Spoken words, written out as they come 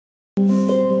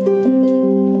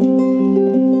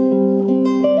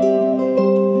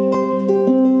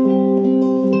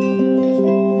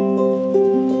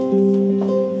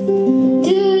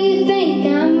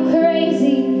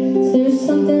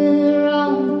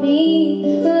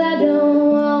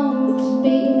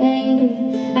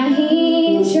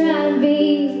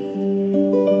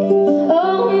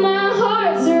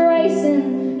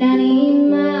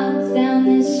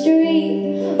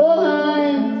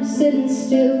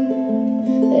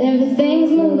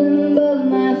Everything's moving above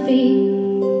my feet.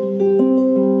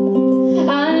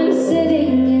 I'm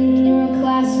sitting in your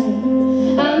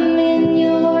classroom, I'm in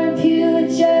your pew at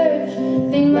church.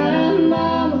 Think my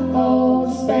mama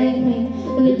always spanked me,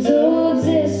 little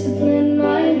discipline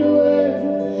might work.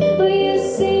 Will you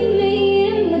see me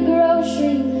in the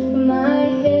grocery with my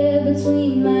head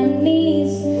between my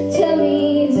knees? Tell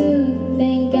me, do you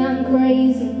think I'm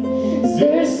crazy? Is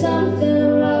there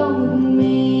something wrong with me?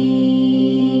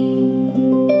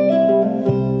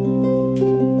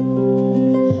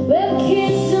 Well,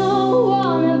 kids don't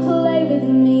wanna play with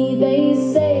me. They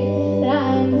say that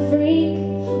I'm a freak.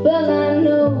 Well, I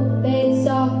know they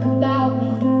talk about me.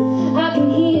 I can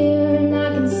hear and I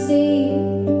can see.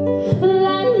 Well, I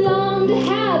long to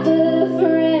have a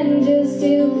friend just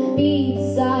to be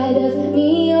beside of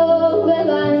me. Oh, well,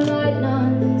 I might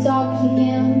not talk to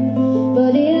him,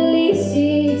 but at least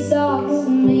he talks to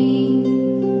me.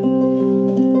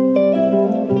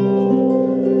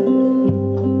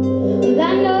 Well, I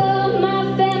know my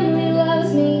family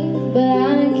loves me, but I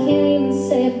can't even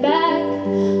say it back.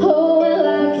 Oh, well,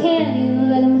 I can't even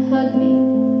let him hug me.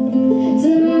 It's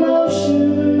an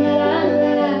emotion that I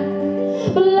lack.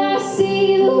 Well, I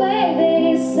see the way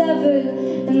they suffer,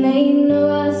 and they know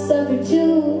I suffer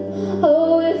too.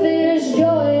 Oh, if there's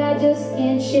joy, I just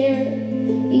can't share it,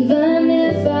 even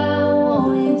if I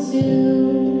wanted to.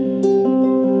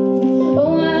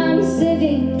 Oh, I'm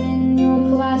sitting in your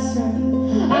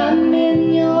classroom, I'm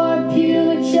in your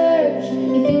pew at church.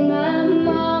 You think my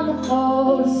mama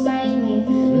always spanked me,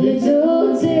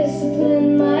 little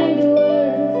discipline might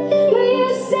work. Will you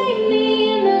see me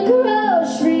in the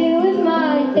grocery with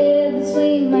my head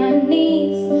between my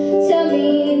knees? Tell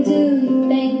me, do you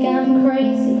think I'm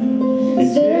crazy?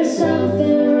 Is there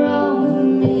something wrong with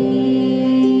me?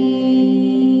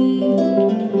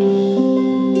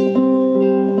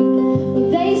 Well,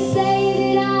 they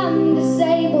say that I'm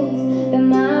disabled, that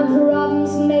my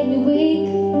problems make me weak.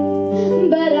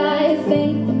 But I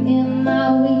think in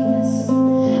my weakness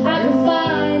I can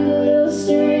find a little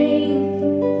strength.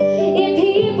 If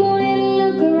people didn't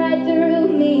look right through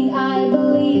me, I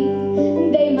believe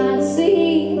they might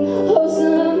see, oh,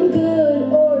 some good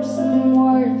or some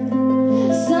worth,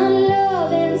 some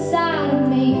love inside of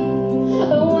me.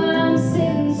 Oh, I'm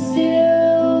sitting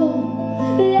still,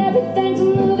 but everything's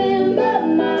moving but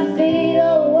my feet.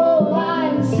 Oh,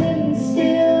 I'm sitting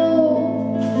still,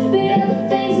 but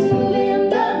everything's moving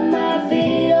but my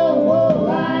feet. Oh,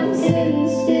 I'm sitting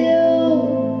still,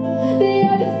 but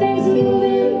everything's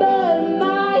moving but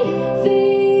my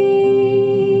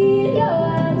feet. Oh,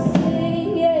 I'm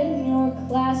sitting in your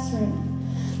classroom,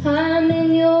 I'm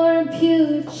in your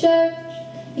pew at church.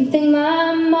 You think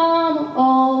my mama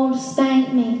always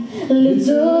spanked me, a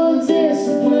little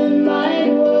discipline might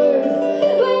work.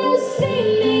 Will you see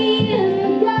me in the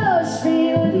grocery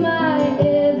with my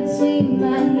head between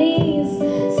my knees?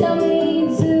 Tell me,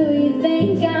 do you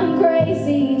think I'm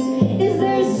crazy? Is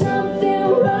there something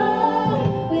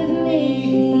wrong with me?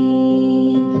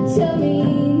 Tell me,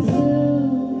 do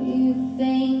you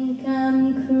think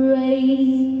I'm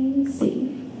crazy?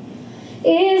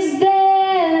 Is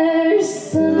there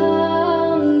something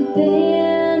wrong with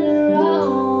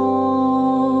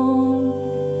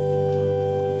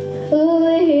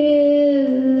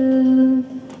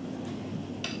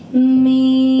me?